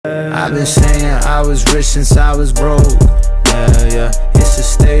I've been saying I was rich since I was broke. Yeah, yeah, it's a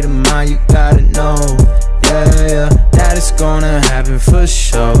state of mind, you gotta know. Yeah, yeah, that it's gonna happen for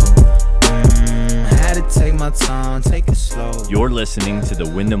sure. Had to take my time, take it slow. You're listening to the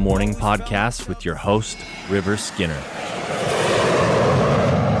Win the Morning podcast with your host, River Skinner.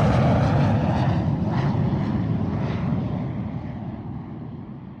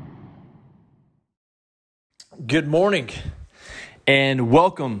 Good morning and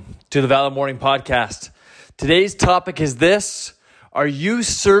welcome to the Valid Morning Podcast. Today's topic is this: are you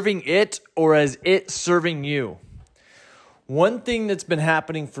serving it or is it serving you? One thing that's been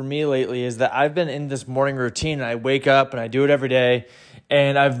happening for me lately is that I've been in this morning routine and I wake up and I do it every day.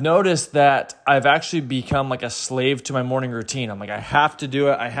 And I've noticed that I've actually become like a slave to my morning routine. I'm like, I have to do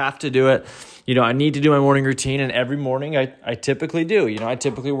it. I have to do it. You know, I need to do my morning routine. And every morning I typically do. You know, I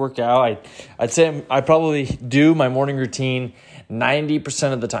typically work out. I'd say I probably do my morning routine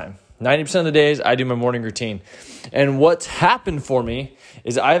 90% of the time. 90% of the days I do my morning routine. And what's happened for me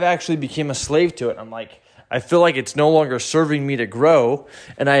is I've actually become a slave to it. I'm like, I feel like it's no longer serving me to grow.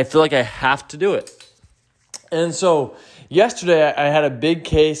 And I feel like I have to do it. And so yesterday, I had a big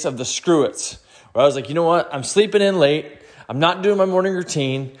case of the screw-its, where I was like, you know what? I'm sleeping in late. I'm not doing my morning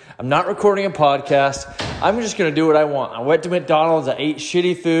routine. I'm not recording a podcast. I'm just going to do what I want. I went to McDonald's. I ate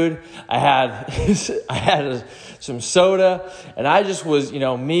shitty food. I had some soda, and I just was,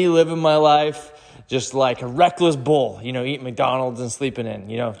 me living my life just like a reckless bull, eating McDonald's and sleeping in,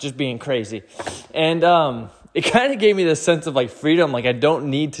 just being crazy. And it kind of gave me this sense of like freedom, like I don't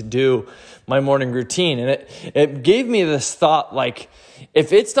need to do my morning routine. And it gave me this thought, like,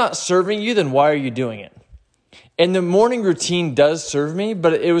 if it's not serving you, then why are you doing it? And the morning routine does serve me,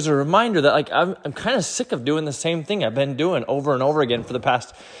 but it was a reminder that like I'm kind of sick of doing the same thing I've been doing over and over again for the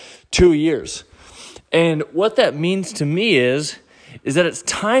past 2 years. And what that means to me is that it's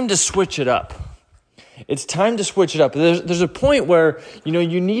time to switch it up. It's time to switch it up. There's a point where,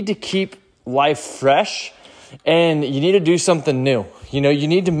 you need to keep life fresh and you need to do something new. You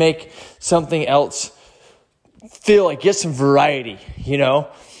need to make something else feel like, get some variety,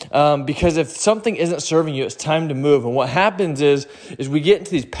 because if something isn't serving you, it's time to move. And what happens is we get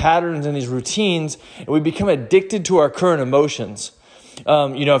into these patterns and these routines and we become addicted to our current emotions.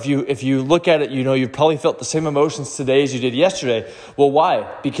 If you look at it, you've probably felt the same emotions today as you did yesterday. Well, why?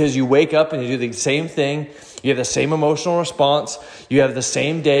 Because you wake up and you do the same thing. You have the same emotional response. You have the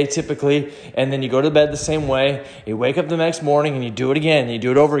same day typically, and then you go to bed the same way. You wake up the next morning and you do it again. And you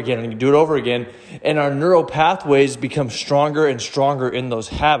do it over again and you do it over again. And our neural pathways become stronger and stronger in those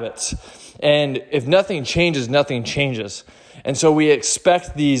habits. And if nothing changes, nothing changes. And so we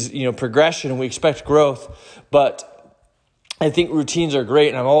expect these, progression, and we expect growth, but I think routines are great,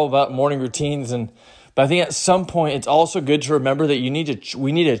 and I'm all about morning routines. But I think at some point it's also good to remember that we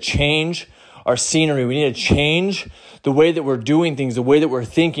need to change our scenery. We need to change the way that we're doing things, the way that we're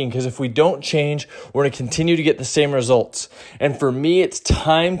thinking, because if we don't change, we're going to continue to get the same results. And for me, it's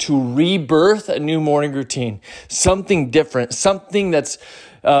time to rebirth a new morning routine, something different, something that's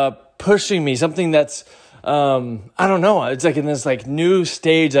pushing me, something that's I don't know. It's like in this like new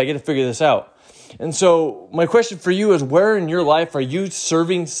stage, I get to figure this out. And so my question for you is, where in your life are you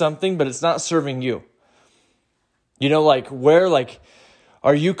serving something, but it's not serving you? Where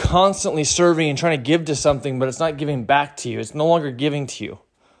are you constantly serving and trying to give to something, but it's not giving back to you? It's no longer giving to you.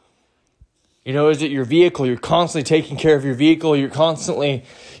 Is it your vehicle? You're constantly taking care of your vehicle. You're constantly,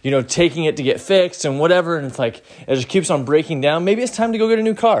 taking it to get fixed and whatever. And it's like, it just keeps on breaking down. Maybe it's time to go get a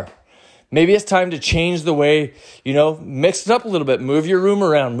new car. Maybe it's time to change the way, mix it up a little bit. Move your room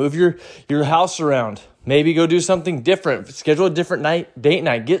around. Move your house around. Maybe go do something different. Schedule a different date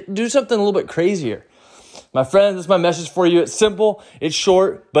night. Do something a little bit crazier. My friends, this is my message for you. It's simple, it's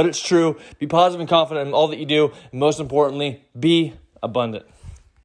short, but it's true. Be positive and confident in all that you do. And most importantly, be abundant.